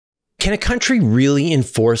Can a country really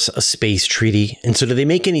enforce a space treaty? And so do they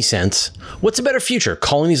make any sense? What's a better future,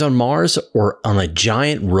 colonies on Mars or on a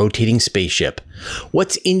giant rotating spaceship?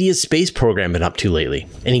 What's India's space program been up to lately?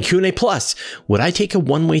 And in Q&A Plus, would I take a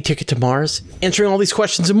one-way ticket to Mars? Answering all these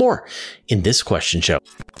questions and more in this question show.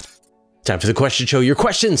 Time for the question show. Your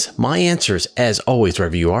questions, my answers, as always,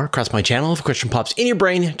 wherever you are, across my channel. If a question pops in your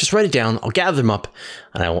brain, just write it down. I'll gather them up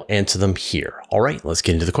and I will answer them here. All right, let's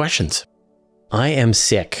get into the questions.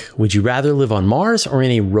 Iamsick. Would you rather live on Mars or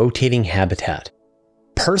in a rotating habitat?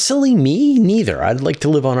 Personally, me, neither. I'd like to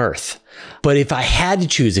live on Earth. But if I had to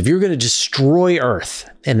choose, if you were going to destroy Earth,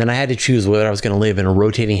 and then I had to choose whether I was going to live in a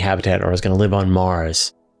rotating habitat or I was going to live on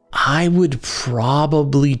Mars, I would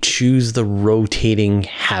probably choose the rotating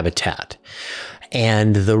habitat.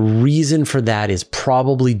 And the reason for that is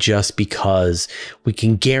probably just because we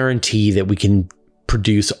can guarantee that we can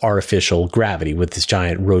produce artificial gravity with this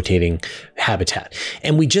giant rotating habitat.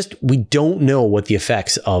 And we don't know what the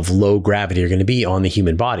effects of low gravity are going to be on the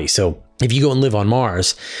human body. So if you go and live on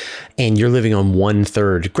Mars and you're living on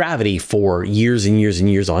 1/3 gravity for years and years and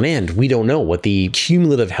years on end, we don't know what the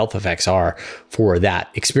cumulative health effects are for that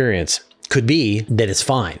experience. Could be that it's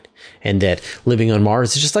fine and that living on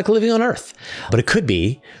Mars is just like living on Earth. But it could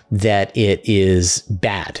be that it is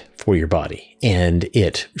bad for your body and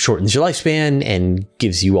it shortens your lifespan and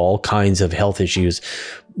gives you all kinds of health issues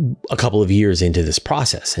a couple of years into this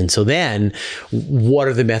process. And so then what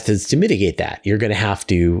are the methods to mitigate that? You're going to have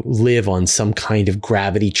to live on some kind of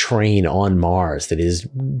gravity train on Mars that is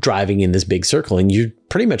driving in this big circle, and you're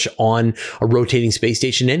pretty much on a rotating space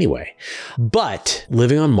station anyway. But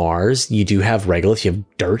living on Mars, you do have regolith, you have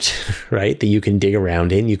dirt, right, that you can dig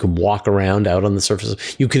around in. You can walk around out on the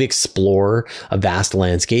surface. You can explore a vast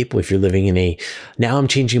landscape. If you're living in now I'm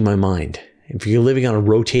changing my mind. If you're living on a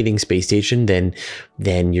rotating space station,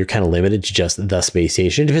 then you're kind of limited to just the space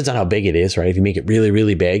station. It depends on how big it is, right? If you make it really,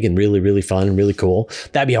 really big and really, really fun and really cool,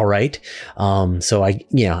 that'd be all right.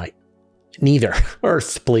 Neither.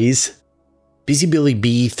 Earth, please. Busy Billy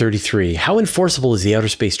B33. How enforceable is the Outer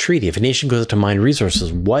Space Treaty? If a nation goes out to mine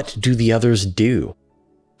resources, what do the others do?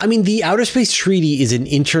 I mean, the Outer Space Treaty is an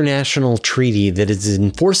international treaty that is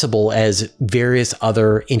enforceable as various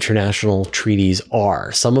other international treaties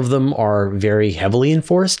are. Some of them are very heavily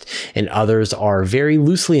enforced and others are very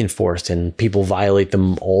loosely enforced, and people violate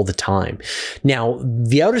them all the time. Now,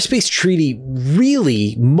 the Outer Space Treaty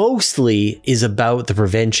really mostly is about the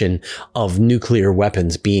prevention of nuclear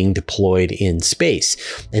weapons being deployed in space.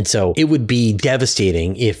 And so it would be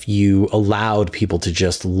devastating if you allowed people to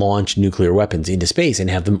just launch nuclear weapons into space and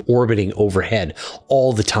have them orbiting overhead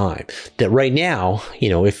all the time. That right now,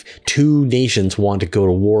 if two nations want to go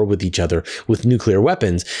to war with each other with nuclear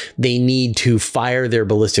weapons, they need to fire their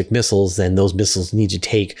ballistic missiles, and those missiles need to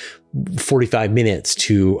take 45 minutes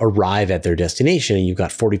to arrive at their destination. And you've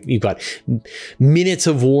got minutes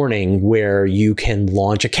of warning where you can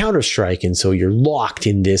launch a counterstrike. And so you're locked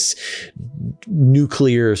in this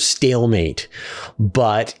nuclear stalemate.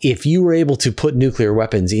 But if you were able to put nuclear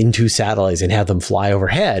weapons into satellites and have them fly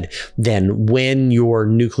overhead, then when your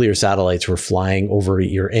nuclear satellites were flying over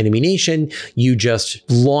your enemy nation, you just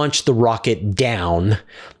launch the rocket down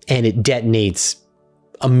and it detonates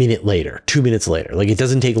a minute later, 2 minutes later. Like, it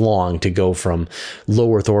doesn't take long to go from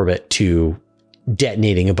low Earth orbit to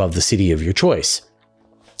detonating above the city of your choice.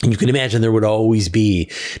 And you can imagine there would always be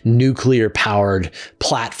nuclear powered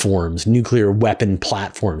platforms, nuclear weapon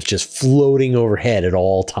platforms just floating overhead at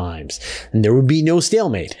all times. And there would be no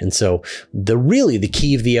stalemate. And so the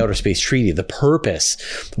key of the Outer Space Treaty, the purpose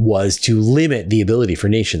was to limit the ability for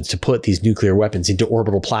nations to put these nuclear weapons into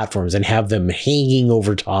orbital platforms and have them hanging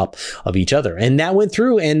over top of each other. And that went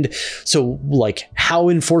through. And so, like, how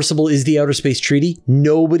enforceable is the Outer Space Treaty?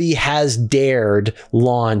 Nobody has dared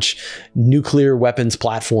launch nuclear weapons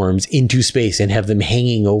platforms into space and have them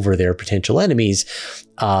hanging over their potential enemies.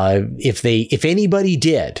 If anybody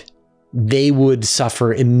did, they would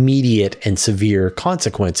suffer immediate and severe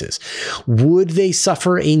consequences. Would they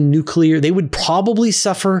suffer they would probably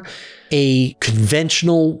suffer a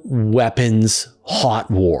conventional weapons hot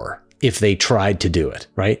war if they tried to do it,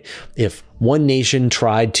 right? If one nation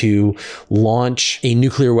tried to launch a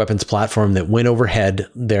nuclear weapons platform that went overhead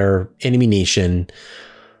their enemy nation,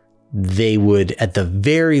 they would at the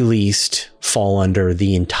very least fall under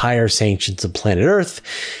the entire sanctions of planet Earth.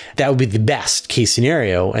 That would be the best case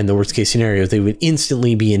scenario. And the worst case scenario is they would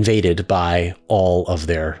instantly be invaded by all of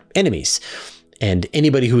their enemies. And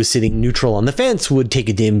anybody who was sitting neutral on the fence would take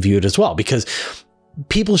a dim view as well, because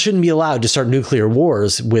people shouldn't be allowed to start nuclear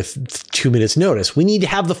wars with 2 minutes notice. We need to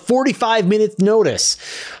have the 45 minutes notice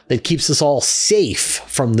that keeps us all safe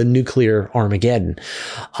from the nuclear Armageddon.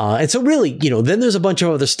 And so really, then there's a bunch of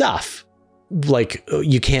other stuff, like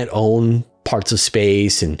you can't own parts of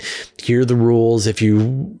space, and here are the rules if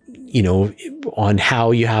on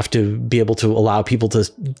how you have to be able to allow people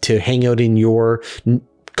to hang out in your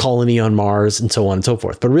colony on Mars and so on and so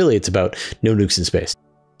forth. But really it's about no nukes in space.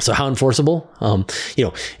 So how enforceable?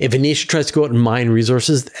 If a nation tries to go out and mine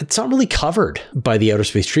resources, it's not really covered by the Outer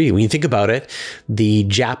Space Treaty. When you think about it, the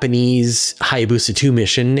Japanese Hayabusa 2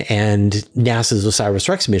 mission and NASA's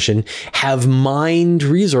OSIRIS-REx mission have mined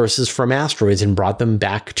resources from asteroids and brought them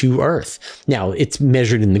back to Earth. Now, it's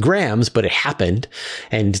measured in the grams, but it happened,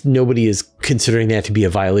 and nobody is considering that to be a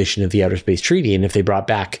violation of the Outer Space Treaty. And if they brought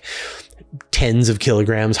back tens of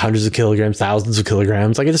kilograms, hundreds of kilograms, thousands of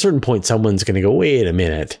kilograms, like at a certain point, someone's going to go, wait a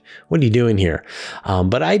minute, what are you doing here?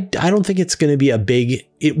 But I don't think it's going to be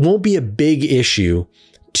it won't be a big issue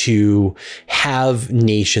to have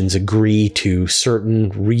nations agree to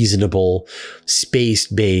certain reasonable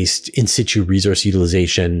space-based in situ resource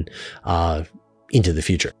utilization into the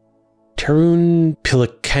future. Tarun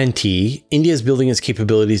Pulikanti, India is building its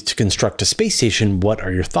capabilities to construct a space station. What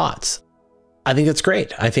are your thoughts? I think that's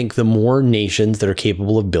great. I think the more nations that are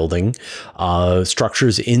capable of building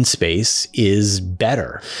structures in space is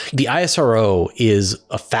better. The ISRO is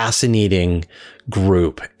a fascinating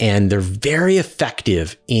group, and they're very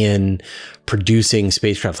effective in producing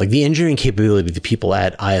spacecraft. Like the engineering capability of the people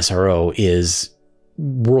at ISRO is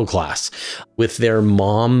world class. With their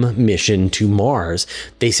mom mission to Mars,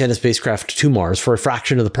 they sent a spacecraft to Mars for a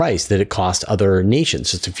fraction of the price that it cost other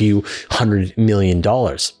nations, just a few $100 million.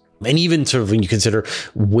 And even sort of when you consider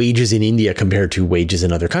wages in India compared to wages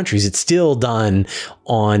in other countries, it's still done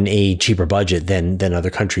on a cheaper budget than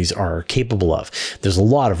other countries are capable of. There's a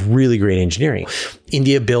lot of really great engineering.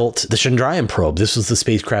 India built the Chandrayaan probe. This was the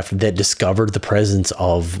spacecraft that discovered the presence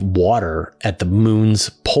of water at the moon's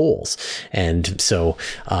poles. And so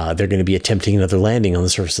they're going to be attempting another landing on the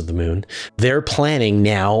surface of the moon. They're planning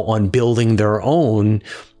now on building their own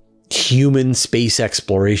human space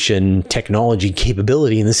exploration technology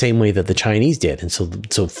capability in the same way that the Chinese did. And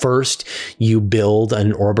so first you build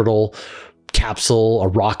an orbital capsule, a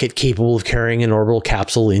rocket capable of carrying an orbital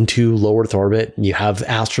capsule into low Earth orbit. You have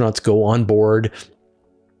astronauts go on board.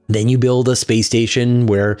 Then you build a space station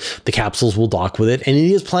where the capsules will dock with it. And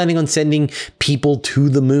India is planning on sending people to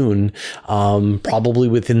the moon, probably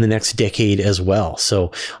within the next decade as well.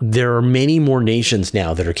 So there are many more nations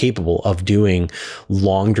now that are capable of doing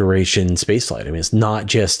long duration spaceflight. I mean, it's not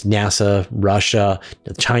just NASA, Russia,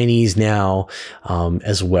 the Chinese now,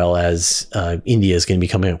 as well as India is going to be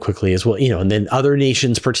coming up quickly as well. And then other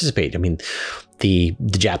nations participate. I mean, the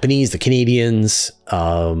Japanese, the Canadians,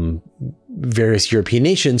 various European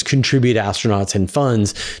nations contribute astronauts and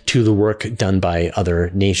funds to the work done by other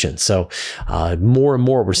nations. So more and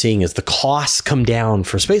more we're seeing as the costs come down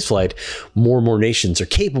for spaceflight, more and more nations are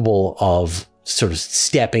capable of sort of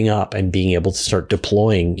stepping up and being able to start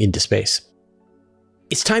deploying into space.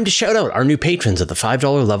 It's time to shout out our new patrons at the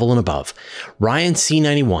 $5 level and above: Ryan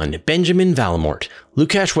C91, Benjamin Valamort,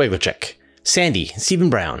 Lukasz Weglicek, Sandy, Stephen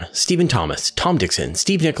Brown, Stephen Thomas, Tom Dixon,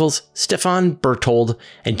 Steve Nichols, Stefan Berthold,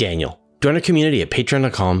 and Daniel. Join our community at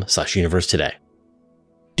patreon.com/universe today.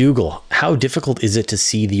 Doogle, how difficult is it to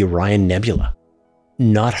see the Orion Nebula?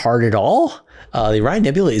 Not hard at all. The Orion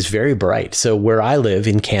Nebula is very bright. So where I live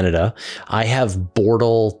in Canada, I have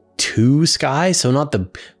Bortle 2 skies. So not the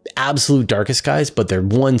absolute darkest skies, but they're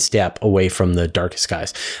one step away from the darkest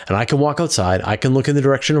skies. And I can walk outside. I can look in the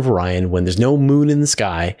direction of Orion when there's no moon in the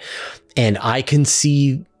sky, and I can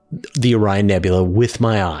see the Orion Nebula with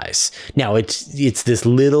my eyes. Now it's this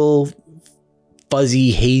little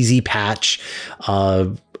fuzzy, hazy patch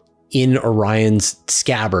in Orion's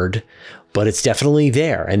scabbard, but it's definitely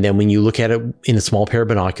there. And then when you look at it in a small pair of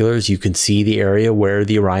binoculars, you can see the area where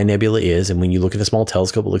the Orion Nebula is. And when you look at a small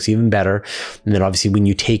telescope, it looks even better. And then obviously when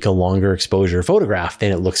you take a longer exposure photograph,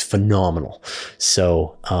 then it looks phenomenal.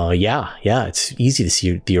 So yeah, it's easy to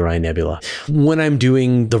see the Orion Nebula. When I'm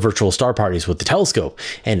doing the virtual star parties with the telescope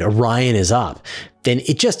and Orion is up, then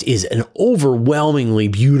it just is an overwhelmingly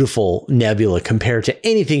beautiful nebula compared to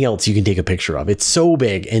anything else you can take a picture of. It's so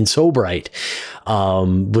big and so bright,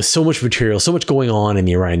 with so much material, so much going on in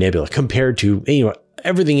the Orion Nebula compared to,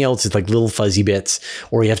 everything else is like little fuzzy bits,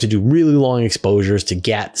 or you have to do really long exposures to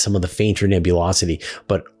get some of the fainter nebulosity.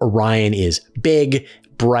 But Orion is big,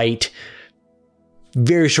 bright,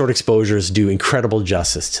 very short exposures do incredible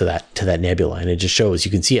justice to that nebula, and it just shows.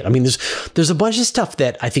 You can see it. I mean, there's a bunch of stuff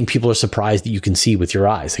that I think people are surprised that you can see with your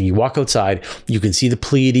eyes. Like you walk outside, you can see the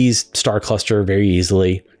Pleiades star cluster very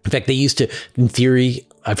easily. In fact, they used to, in theory,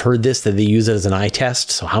 I've heard this, that they use it as an eye test.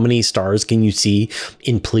 So how many stars can you see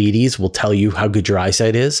in Pleiades will tell you how good your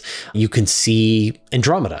eyesight is. You can see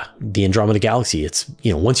Andromeda, the Andromeda galaxy. It's,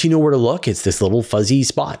 once you know where to look, it's this little fuzzy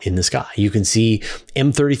spot in the sky. You can see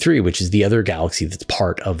M33, which is the other galaxy that's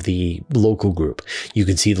part of the local group. You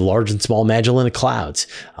can see the large and small Magellanic Clouds.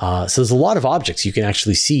 So there's a lot of objects you can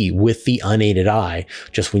actually see with the unaided eye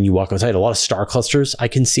just when you walk outside. A lot of star clusters I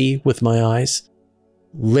can see with my eyes.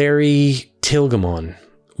 Larry Tilghmon.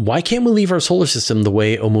 Why can't we leave our solar system the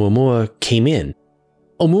way Oumuamua came in?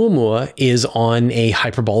 Oumuamua is on a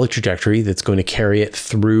hyperbolic trajectory that's going to carry it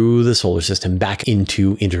through the solar system back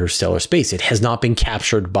into interstellar space. It has not been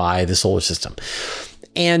captured by the solar system.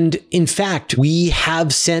 And in fact, we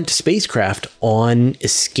have sent spacecraft on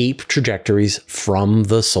escape trajectories from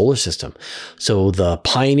the solar system. So the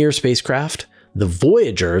Pioneer spacecraft, the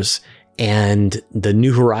Voyagers, and the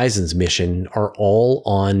New Horizons mission are all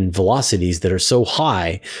on velocities that are so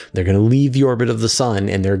high, they're going to leave the orbit of the sun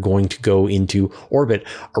and they're going to go into orbit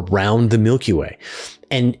around the Milky Way.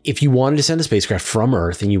 And if you wanted to send a spacecraft from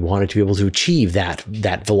Earth and you wanted to be able to achieve that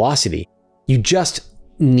velocity, you just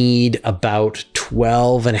need about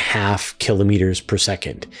 12.5 kilometers per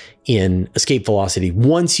second in escape velocity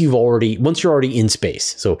once you're already in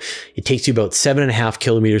space. So it takes you about 7.5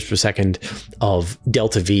 kilometers per second of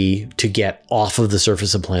delta V to get off of the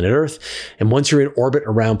surface of planet Earth. And once you're in orbit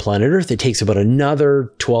around planet Earth, it takes about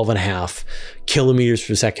another 12.5 kilometers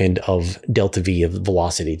per second of delta V of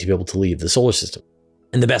velocity to be able to leave the solar system.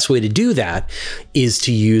 And the best way to do that is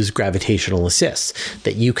to use gravitational assists,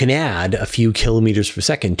 that you can add a few kilometers per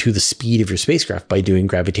second to the speed of your spacecraft by doing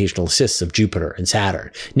gravitational assists of Jupiter and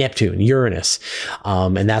Saturn, Neptune, Uranus.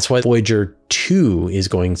 And that's why Voyager 2 is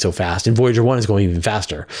going so fast, and Voyager 1 is going even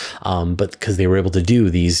faster, but because they were able to do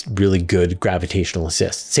these really good gravitational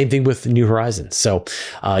assists. Same thing with New Horizons. So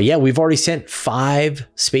yeah, we've already sent 5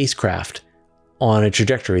 spacecraft on a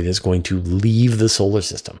trajectory that's going to leave the solar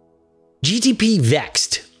system. GTP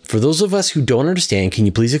VEXD. For those of us who don't understand, can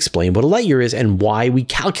you please explain what a light year is and why we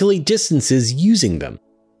calculate distances using them?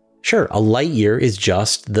 Sure, a light year is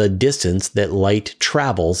just the distance that light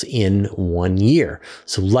travels in 1 year.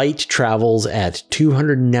 So light travels at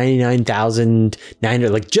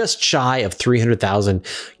 299,900, like just shy of 300,000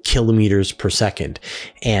 kilometers per second.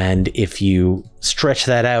 And if you stretch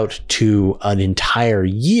that out to an entire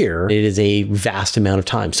year, it is a vast amount of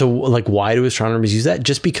time. So like, why do astronomers use that?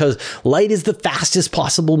 Just because light is the fastest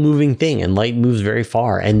possible moving thing, and light moves very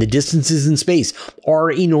far, and the distances in space are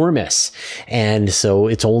enormous. And so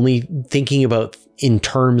it's only thinking about in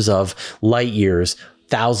terms of light years,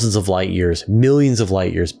 thousands of light years, millions of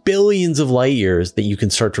light years, billions of light years, that you can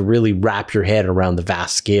start to really wrap your head around the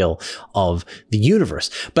vast scale of the universe.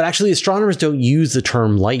 But actually, astronomers don't use the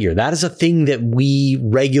term light year. That is a thing that we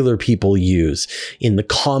regular people use in the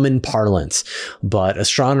common parlance. But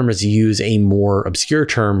astronomers use a more obscure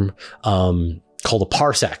term called a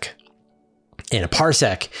parsec. And a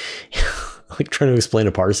parsec, like trying to explain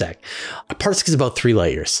a parsec. A parsec is about 3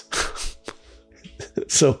 light years.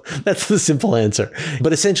 So that's the simple answer.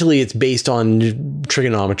 But essentially, it's based on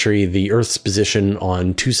trigonometry, the Earth's position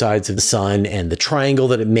on 2 sides of the sun, and the triangle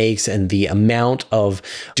that it makes, and the amount of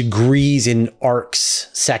degrees in arcs,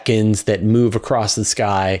 seconds that move across the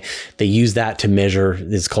sky. They use that to measure.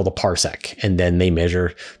 It's called a parsec. And then they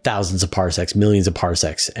measure thousands of parsecs, millions of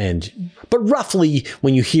parsecs. But roughly,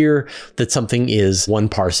 when you hear that something is 1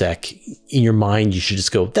 parsec, in your mind, you should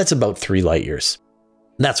just go, that's about 3 light years.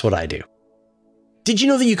 That's what I do. Did you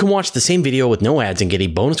know that you can watch the same video with no ads and get a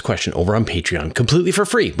bonus question over on Patreon completely for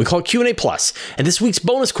free? We call it Q&A Plus, and this week's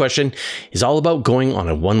bonus question is all about going on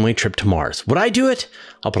a one-way trip to Mars. Would I do it?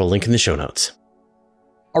 I'll put a link in the show notes.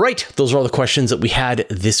 All right, those are all the questions that we had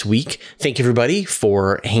this week. Thank you, everybody,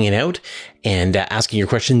 for hanging out and asking your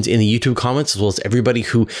questions in the YouTube comments, as well as everybody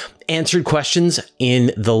who answered questions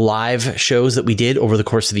in the live shows that we did over the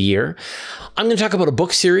course of the year. I'm going to talk about a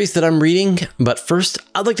book series that I'm reading, but first,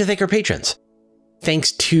 I'd like to thank our patrons.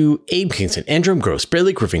 Thanks to Abe Kingston, Andrew Gross,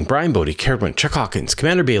 Braley Griffin, Brian Bodie, Carolyn, Chuck Hawkins,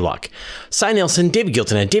 Commander Baylock, Cy Nelson, David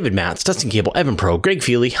Gilton, David Matz, Dustin Cable, Evan Pro, Greg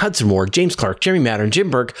Feely, Hudson Ward, James Clark, Jeremy Mattern,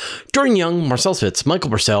 Jim Burke, Dorian Young, Marcel Spitz,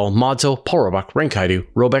 Michael Purcell, Modzo, Paul Roebuck, Ren Kaidu,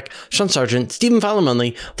 Robeck, Sean Sargent, Stephen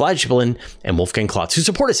Fowler-Munley, Vlad Shiplin, and Wolfgang Klotz, who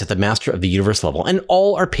support us at the Master of the Universe level, and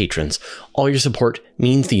all our patrons. All your support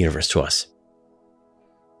means the universe to us.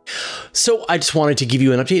 So I just wanted to give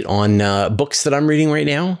you an update on books that I'm reading right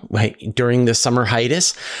now during the summer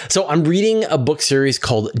hiatus. So I'm reading a book series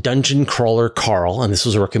called Dungeon Crawler Carl, and this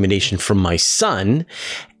was a recommendation from my son.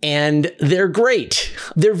 And they're great.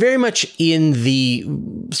 They're very much in the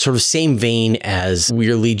sort of same vein as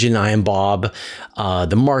Weir Legion, I Am Bob,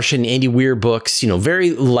 The Martian, Andy Weir books, very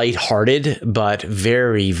lighthearted, but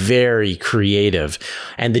very, very creative.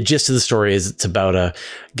 And the gist of the story is it's about a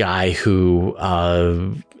guy who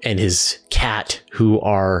and his cat who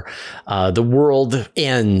are the world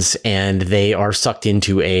ends and they are sucked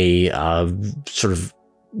into a sort of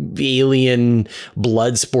alien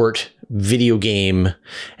blood sport video game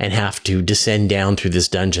and have to descend down through this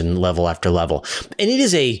dungeon level after level. And it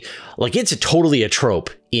is it's totally a trope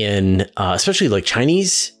in especially like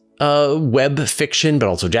Chinese web fiction, but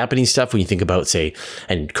also Japanese stuff when you think about, say,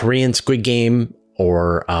 and Korean Squid Game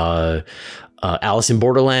or Alice in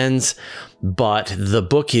Borderlands. But the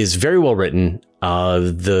book is very well written.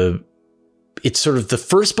 It's sort of, the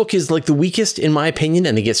first book is like the weakest in my opinion,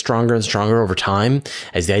 and they get stronger and stronger over time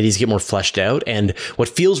as the ideas get more fleshed out. And what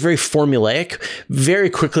feels very formulaic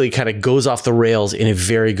very quickly kind of goes off the rails in a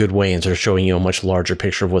very good way and sort of showing you a much larger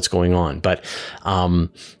picture of what's going on. But,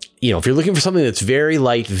 if you're looking for something that's very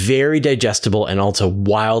light, very digestible, and also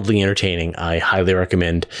wildly entertaining, I highly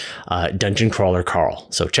recommend Dungeon Crawler Carl.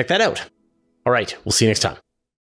 So check that out. All right, we'll see you next time.